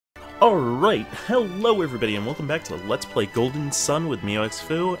Alright, hello everybody and welcome back to Let's Play Golden Sun with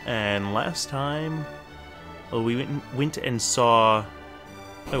MeowXFoo, and last time, we went and saw,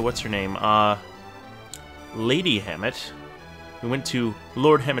 what's her name, Lady Hammett. We went to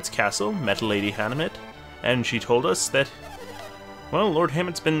Lord Hammett's castle, met Lady Hammett, and she told us that, well, Lord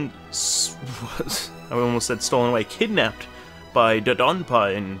Hammett's been, I almost said stolen away, kidnapped by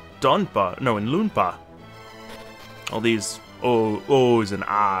Dodonpa and Loonpa. All these ohs and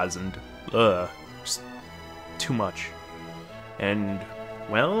ahs and just too much. And,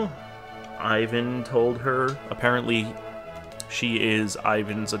 well, Ivan told her, apparently she is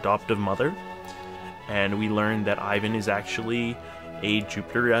Ivan's adoptive mother, and we learned that Ivan is actually a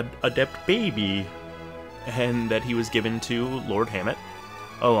Jupiter Adept baby, and that he was given to Lord Hammett,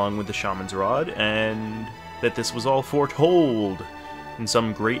 along with the Shaman's Rod, and that this was all foretold in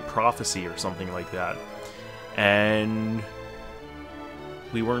some great prophecy or something like that. And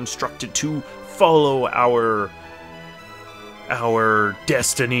we were instructed to follow our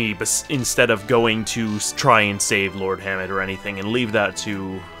destiny instead of going to try and save Lord Hammett or anything, and leave that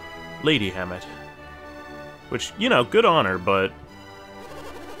to Lady Hammett. Which, you know, good on her, but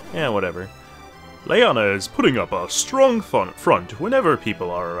yeah, whatever. Leanna is putting up a strong front whenever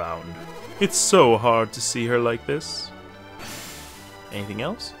people are around. It's so hard to see her like this. Anything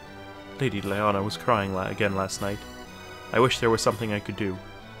else? Lady Leanna was crying again last night. I wish there was something I could do.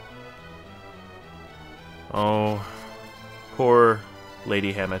 Oh, poor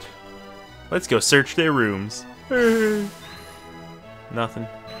Lady Hammett. Let's go search their rooms. Nothing.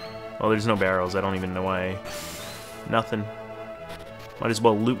 Well, there's no barrels. I don't even know why. Nothing. Might as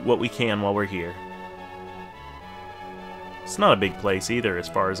well loot what we can while we're here. It's not a big place either, as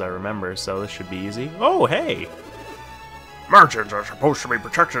far as I remember, so this should be easy. Oh, hey! Merchants are supposed to be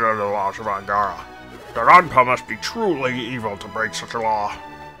protected under the laws of Angara. The Ranpa must be truly evil to break such a law.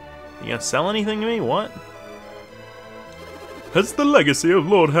 You gonna sell anything to me? What? Has the legacy of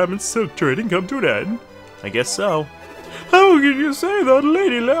Lord Hammett's silk trading come to an end? I guess so. How can you say that?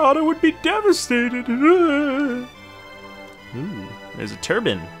 Lady Leanna would be devastated. Ooh, there's a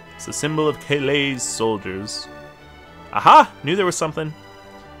turban. It's the symbol of Kayleigh's soldiers. Aha! Knew there was something.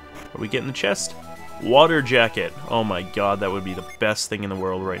 What do we get in the chest? Water jacket. Oh my god, that would be the best thing in the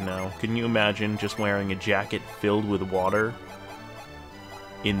world right now. Can you imagine just wearing a jacket filled with water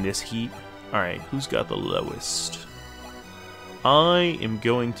in this heat? Alright, who's got the lowest? I am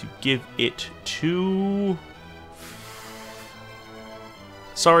going to give it to...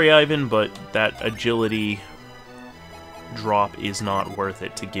 Sorry, Ivan, but that agility drop is not worth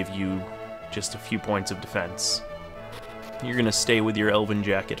it to give you just a few points of defense. You're gonna stay with your elven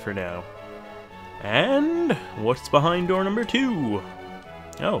jacket for now. And what's behind door number 2?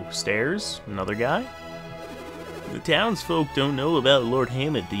 Oh, stairs? Another guy? The townsfolk don't know about Lord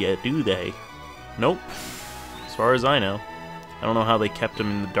Hammett yet, do they? Nope. As far as I know. I don't know how they kept him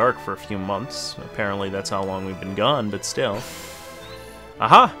in the dark for a few months. Apparently that's how long we've been gone, but still.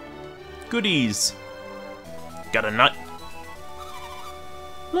 Aha! Goodies! Got a nut.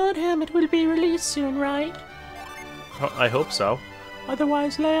 Lord Hammett will be released soon, right? Oh, I hope so.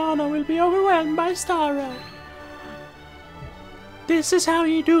 Otherwise, Leanna will be overwhelmed by sorrow. This is how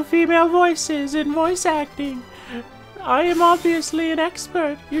you do female voices in voice acting. I am obviously an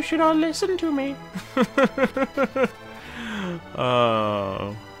expert. You should all listen to me.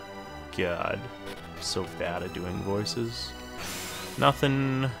 Oh, God. I'm so bad at doing voices.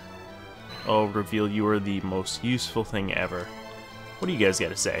 Nothing. I'll reveal you are the most useful thing ever. What do you guys got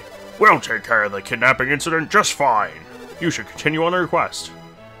to say? We'll take care of the kidnapping incident just fine. You should continue on our quest.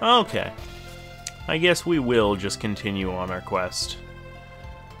 Okay. I guess we will just continue on our quest.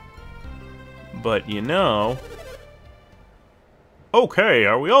 But, you know... Okay,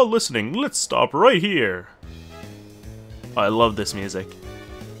 are we all listening? Let's stop right here. I love this music.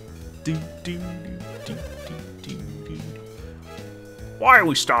 Why are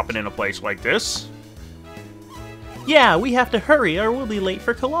we stopping in a place like this? Yeah, we have to hurry or we'll be late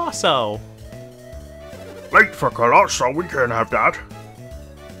for Colosso. Late for Colosso, we can't have that.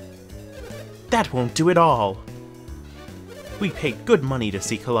 That won't do at all. We paid good money to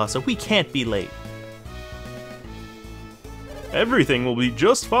see Colosso. We can't be late. Everything will be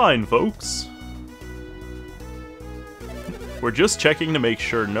just fine, folks. We're just checking to make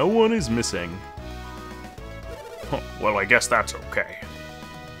sure no one is missing. Well, I guess that's okay.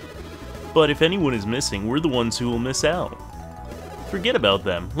 But if anyone is missing, we're the ones who will miss out. Forget about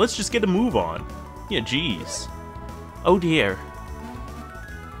them. Let's just get a move on. Yeah, jeez. Oh dear.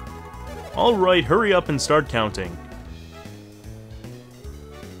 Alright, hurry up and start counting.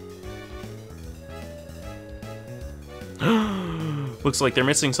 Looks like they're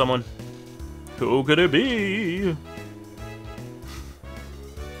missing someone. Who could it be?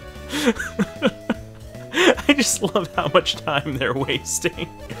 I just love how much time they're wasting.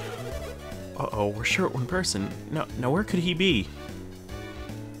 Uh-oh, we're short one person. No, where could he be?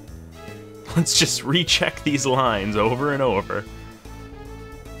 Let's just recheck these lines over and over.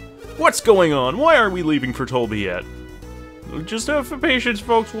 What's going on? Why aren't we leaving for Tolby yet? Just have patience,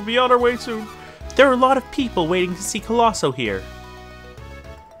 folks. We'll be on our way soon. There are a lot of people waiting to see Colosso here.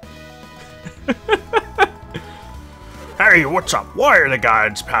 Hey, what's up? Why are the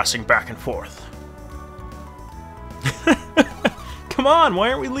guides passing back and forth? Come on, why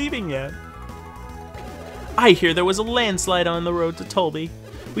aren't we leaving yet? I hear there was a landslide on the road to Tolby.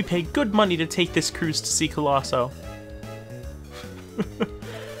 We paid good money to take this cruise to see Colosso.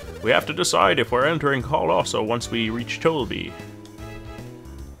 We have to decide if we're entering Colosso once we reach Tolby.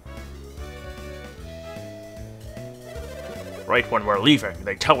 Right when we're leaving,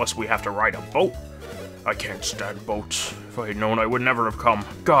 they tell us we have to ride a boat. I can't stand boats. If I had known, I would never have come.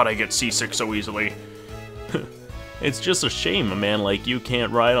 God, I get seasick so easily. It's just a shame a man like you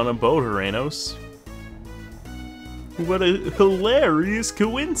can't ride on a boat, Uranus. What a hilarious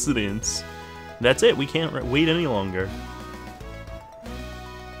coincidence. That's it, we can't wait any longer.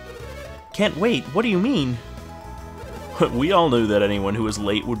 Can't wait? What do you mean? We all knew that anyone who was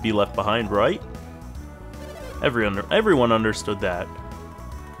late would be left behind, right? Everyone understood that.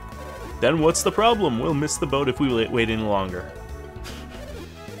 Then what's the problem? We'll miss the boat if we wait any longer.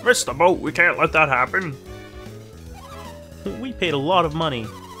 Miss the boat? We can't let that happen. We paid a lot of money.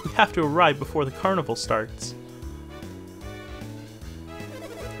 We have to arrive before the carnival starts.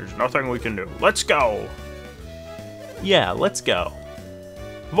 There's nothing we can do. Let's go! Yeah, let's go.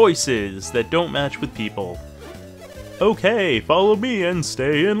 Voices that don't match with people. Okay, follow me and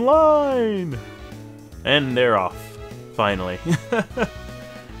stay in line! And they're off. Finally.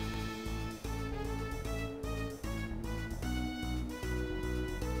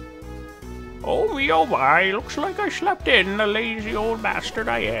 Oh me, oh my, looks like I slept in, the lazy old bastard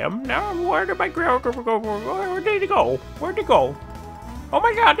I am. Now, where did my grandma go? Where did he go? Where'd he go? Oh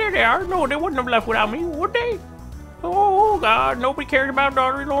my god, there they are. No, they wouldn't have left without me, would they? Oh god, nobody cared about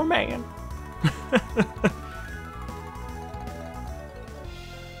daughter-in-law man.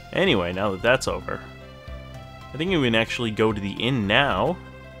 Anyway, now that that's over, I think we can actually go to the inn now.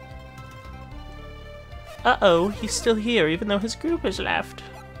 Uh-oh, he's still here even though his group has left.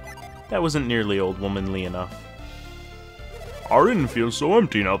 That wasn't nearly old womanly enough. Our inn feels so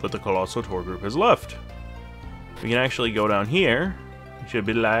empty now that the Colosso tour group has left. We can actually go down here. It should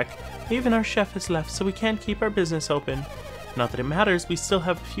be like, even our chef has left, so we can't keep our business open. Not that it matters, we still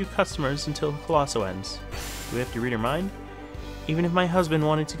have a few customers until Colosso ends. do we have to read her mind? Even if my husband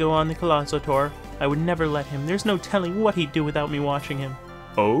wanted to go on the Colosso tour, I would never let him. There's no telling what he'd do without me watching him.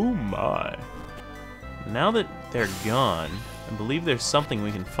 Oh my. Now that they're gone, I believe there's something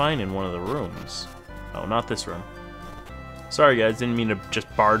we can find in one of the rooms. Oh, not this room. Sorry guys, didn't mean to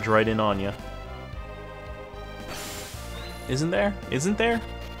just barge right in on you. Isn't there? Isn't there?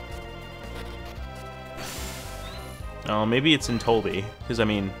 Oh, maybe it's in Tolby. Because, I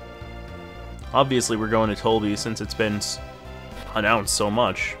mean, obviously we're going to Tolby since it's been announced so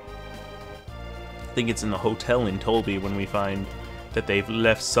much. I think it's in the hotel in Tolby when we find that they've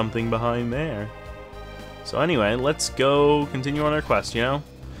left something behind there. So anyway, let's go continue on our quest, you know?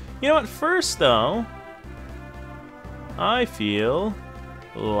 You know what, first though, I feel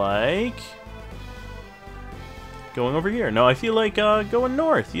like going over here. No, I feel like going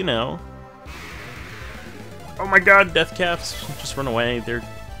north, you know? Oh my god, death caps, just run away, they're...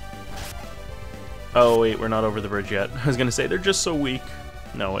 Oh wait, we're not over the bridge yet. I was gonna say, they're just so weak.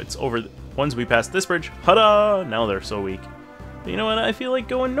 No, it's over, once we pass this bridge, ta-da! Now they're so weak. But you know what, I feel like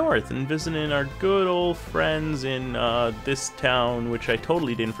going north and visiting our good old friends in this town, which I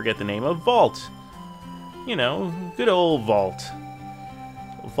totally didn't forget the name of, Vault. You know, good old Vault.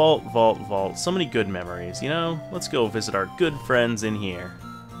 Vault, Vault, Vault. So many good memories, you know? Let's go visit our good friends in here.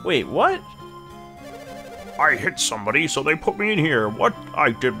 Wait, what? I hit somebody, so they put me in here. What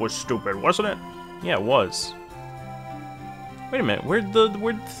I did was stupid, wasn't it? Yeah, it was. Wait a minute, where'd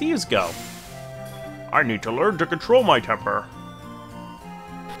the thieves go? I need to learn to control my temper.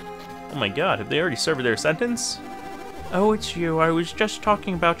 Oh my god, have they already served their sentence? Oh, it's you. I was just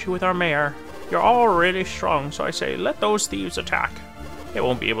talking about you with our mayor. You're all really strong, so I say, let those thieves attack. They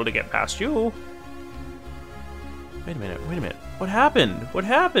won't be able to get past you. Wait a minute, wait a minute. What happened? What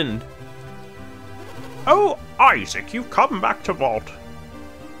happened? Oh, Isaac, you've come back to Vault.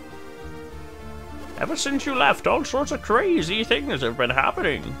 Ever since you left, all sorts of crazy things have been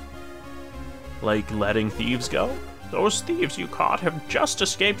happening. Like letting thieves go? Those thieves you caught have just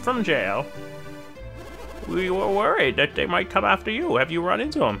escaped from jail. We were worried that they might come after you. Have you run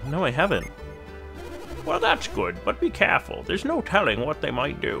into them? No, I haven't. Well, that's good, but be careful. There's no telling what they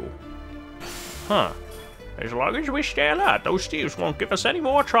might do. Huh. As long as we stay alert, those thieves won't give us any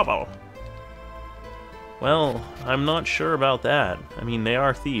more trouble. Well, I'm not sure about that. I mean, they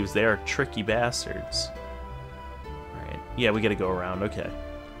are thieves. They are tricky bastards. Alright. Yeah, we gotta go around. Okay.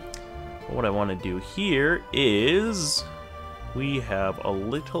 But what I want to do here is... we have a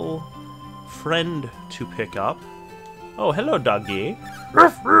little friend to pick up. Oh, hello, doggy.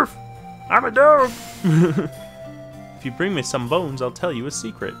 Ruff, ruff. I'm a dog. If you bring me some bones, I'll tell you a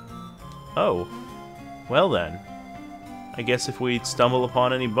secret. Oh. Well then. I guess if we stumble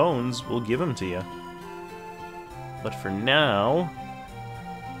upon any bones, we'll give them to you. But for now,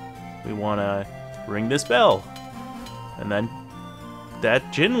 we want to ring this bell. And then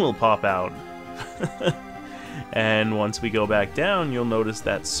that djinn will pop out. And once we go back down, you'll notice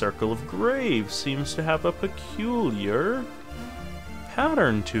that circle of graves seems to have a peculiar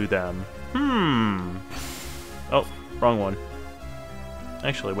pattern to them. Oh, wrong one.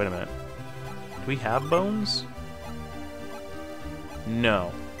 Actually, wait a minute. Do we have bones?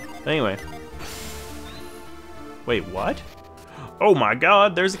 No. Anyway. Wait, what? Oh my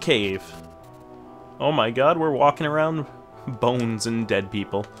god, there's a cave. Oh my god, we're walking around bones and dead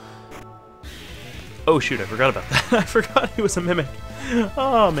people. Oh shoot, I forgot about that. I forgot he was a mimic.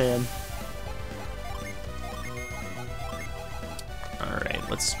 Oh man. Alright,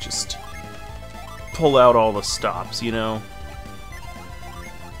 let's just pull out all the stops, you know?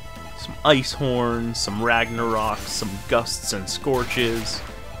 Some ice horns, some Ragnaroks, some gusts and scorches.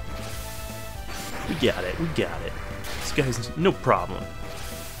 We got it, we got it. This guy's no problem.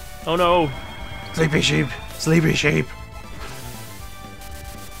 Oh no! Sleepy sheep. Sleepy sheep.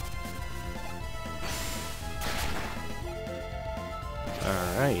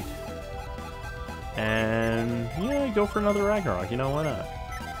 Alright. And yeah, go for another Ragnarok, you know, why not?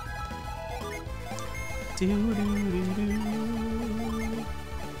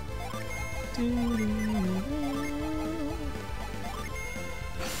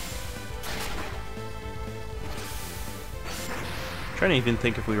 Trying to even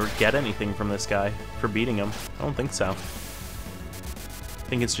think if we would get anything from this guy for beating him. I don't think so. I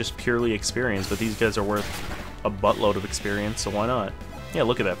think it's just purely experience, but these guys are worth a buttload of experience, so why not? Yeah,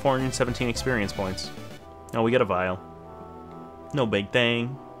 look at that, 417 experience points. Oh, we got a vial. No big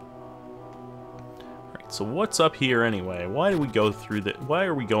thing. Alright, so what's up here anyway? Why do we go through the... why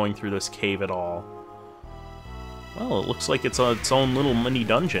are we going through this cave at all? Well, it looks like it's its own little mini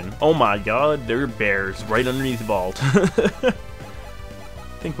dungeon. Oh my god, there are bears right underneath the vault.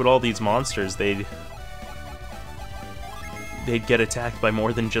 I think with all these monsters, they'd get attacked by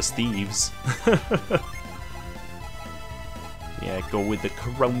more than just thieves. Yeah, go with the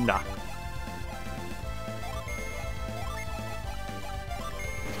corona.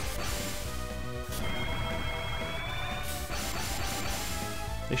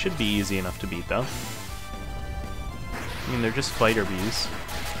 They should be easy enough to beat, though. I mean, they're just fighter bees.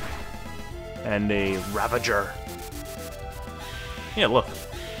 And a Ravager. Yeah, look.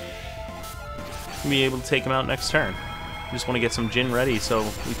 We'll be able to take them out next turn. We just want to get some Djinn ready so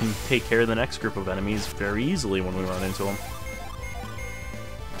we can take care of the next group of enemies very easily when we run into them.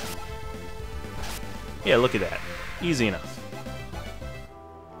 Yeah, look at that. Easy enough.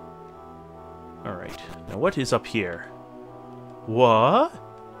 Alright, now what is up here? What?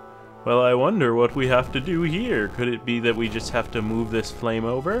 Well, I wonder what we have to do here. Could it be that we just have to move this flame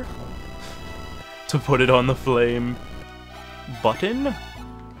over? To put it on the flame button?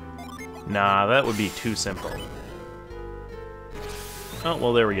 Nah, that would be too simple. Oh,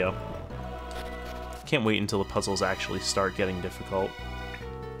 well, there we go. Can't wait until the puzzles actually start getting difficult.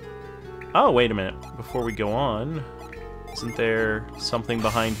 Oh, wait a minute. Before we go on, isn't there something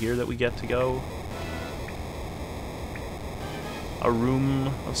behind here that we get to go? A room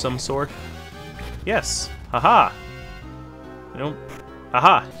of some sort? Yes! Haha! I don't...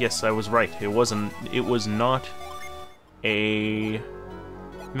 Aha! Yes, I was right. It wasn't... it was not a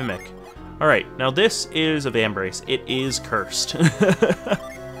mimic. Alright, now this is a Vambrace. It is cursed.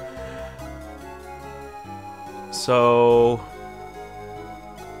 So...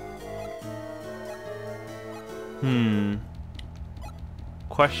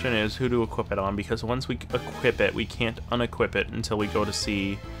 Question is who to equip it on, because once we equip it, we can't unequip it until we go to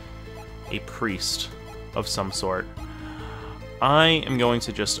see a priest of some sort. I am going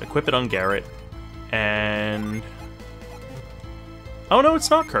to just equip it on Garrett, and... oh no, it's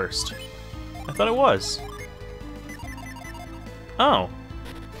not cursed. I thought it was. Oh.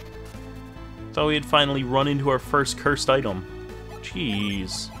 Thought we had finally run into our first cursed item.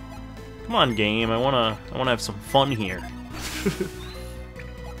 Jeez. Come on, game. I wanna have some fun here.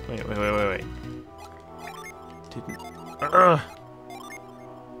 Wait. Didn't.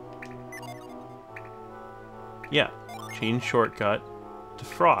 Yeah. Change shortcut to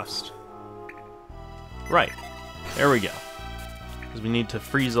Frost. Right. There we go. Because we need to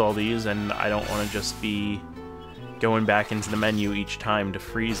freeze all these, and I don't want to just be going back into the menu each time to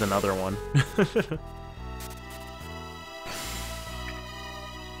freeze another one. There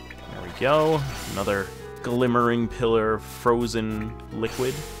we go. Another glimmering pillar of frozen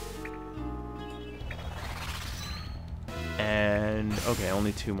liquid. And, okay,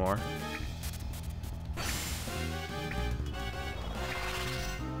 only 2 more.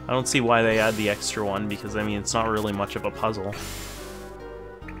 I don't see why they add the extra one, because, I mean, it's not really much of a puzzle.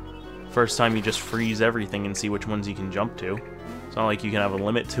 First time you just freeze everything and see which ones you can jump to. It's not like you can have a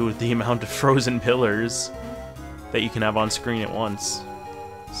limit to the amount of frozen pillars that you can have on screen at once.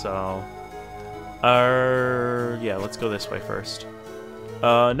 So, yeah, let's go this way first.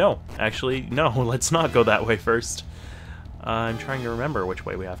 No, actually, no, let's not go that way first. I'm trying to remember which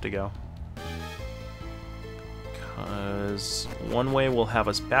way we have to go. Because one way will have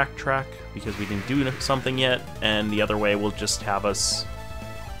us backtrack because we didn't do something yet, and the other way will just have us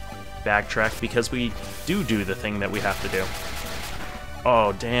backtrack because we do the thing that we have to do.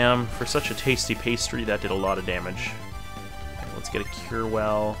 Oh, damn. For such a tasty pastry, that did a lot of damage. Okay, let's get a Cure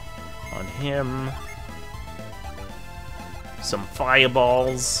Well on him. Some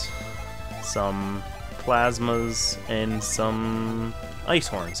fireballs. Some plasmas. And some ice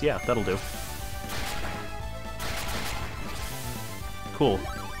horns. Yeah, that'll do. Cool.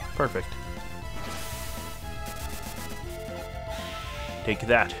 Perfect. Take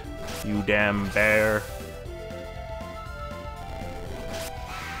that, you damn bear.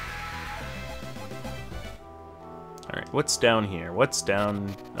 Alright, what's down here? What's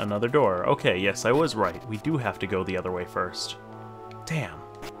down another door? Okay, yes, I was right. We do have to go the other way first. Damn.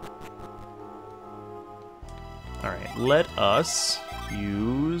 Alright, let us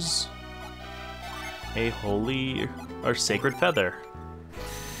use a holy or sacred feather.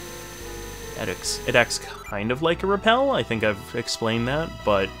 It acts kind of like a repel, I think I've explained that,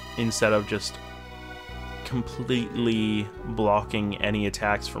 but instead of just completely blocking any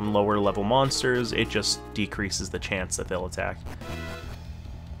attacks from lower level monsters, it just decreases the chance that they'll attack.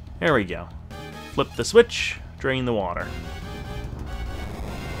 There we go. Flip the switch, drain the water.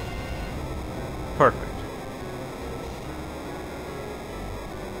 Perfect.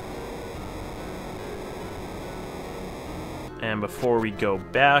 And before we go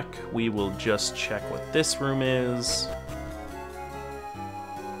back, we will just check what this room is.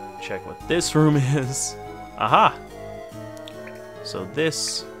 Check what this room is. Aha! So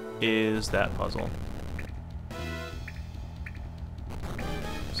this is that puzzle.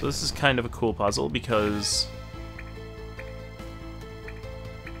 So this is kind of a cool puzzle because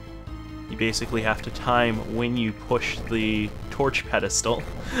you basically have to time when you push the torch pedestal,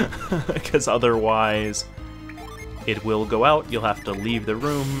 because otherwise it will go out, you'll have to leave the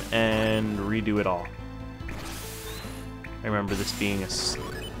room and redo it all. I remember this being a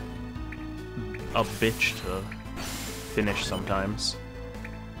bitch to finish sometimes.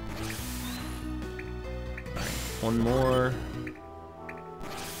 Alright, one more.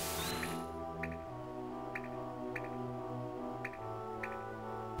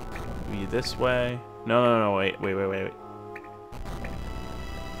 Be this way. No, wait.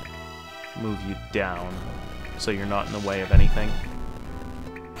 Move you down, so you're not in the way of anything.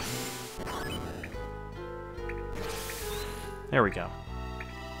 There we go.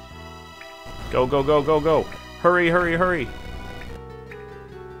 Go. Hurry.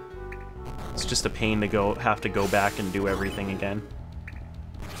 It's just a pain to have to go back and do everything again.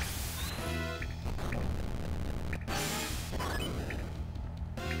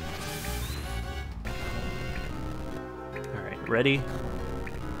 Alright, ready?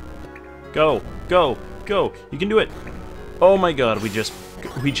 Go. You can do it. Oh my god, we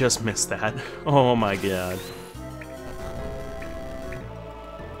just missed that. Oh my god.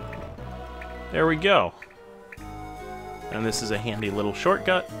 There we go. And this is a handy little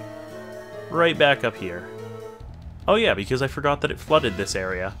shortcut right back up here. Oh yeah, because I forgot that it flooded this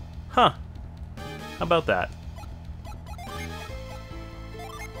area. Huh. How about that?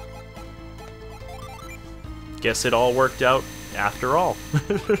 Guess it all worked out after all.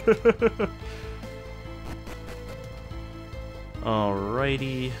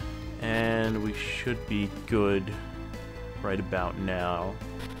 Alrighty, and we should be good right about now.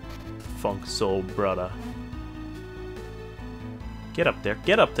 Funk Soul Brother. Get up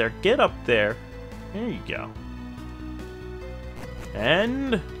there. There you go.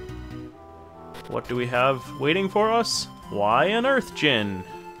 And what do we have waiting for us? Why, an Earth Djinn.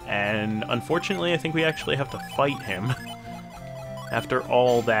 And unfortunately, I think we actually have to fight him after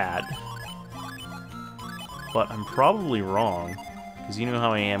all that. But I'm probably wrong, because you know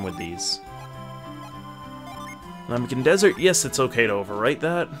how I am with these. Lemkin Desert, yes, it's okay to overwrite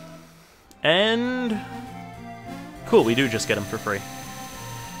that. And cool, we do just get him for free.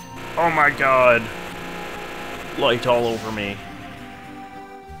 Oh my god. Light all over me.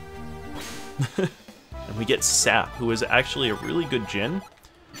 And we get Sap, who is actually a really good Djinn,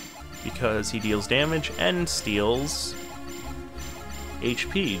 because he deals damage and steals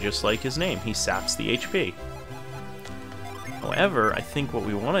HP, just like his name. He saps the HP. However, I think what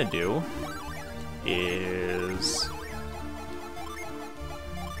we want to do is...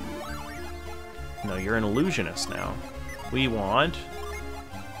 No, you're an illusionist now. We want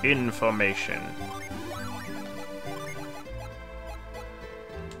information.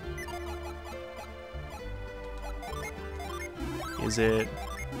 Is it...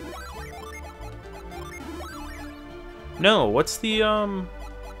 No, what's the,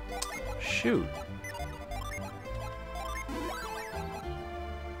 shoot.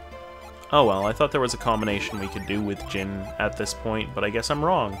 Oh well, I thought there was a combination we could do with Djinn at this point, but I guess I'm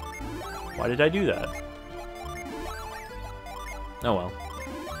wrong. Why did I do that? Oh well.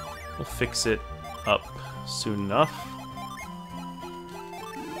 We'll fix it up soon enough.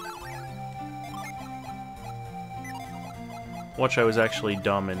 Watch, I was actually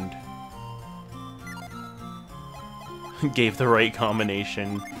dumb and gave the right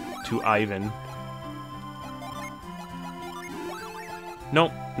combination to Ivan.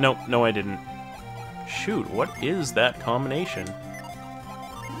 Nope, nope, no I didn't. Shoot, what is that combination?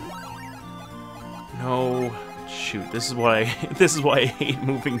 No, shoot, this is why I hate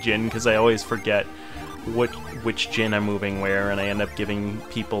moving Djinn, because I always forget which Djinn I'm moving where, and I end up giving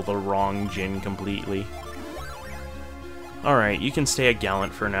people the wrong Djinn completely. Alright, you can stay a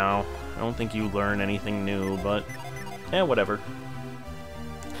Gallant for now. I don't think you learn anything new, but whatever.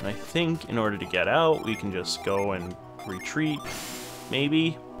 And I think in order to get out, we can just go and retreat.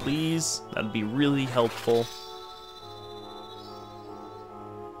 Maybe, please. That'd be really helpful.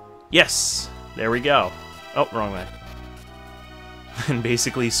 Yes! There we go. Oh, wrong way. And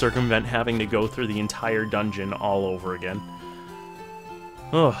basically circumvent having to go through the entire dungeon all over again.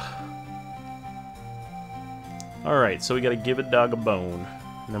 Ugh. Alright, so we gotta give a dog a bone.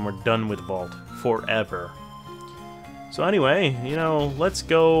 And then we're done with Vault. Forever. So anyway, you know, let's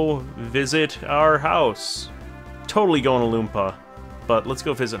go visit our house. Totally going to Loompa. But let's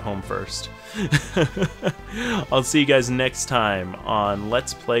go visit home first. I'll see you guys next time on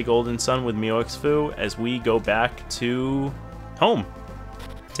Let's Play Golden Sun with MeowXFoo as we go back to home.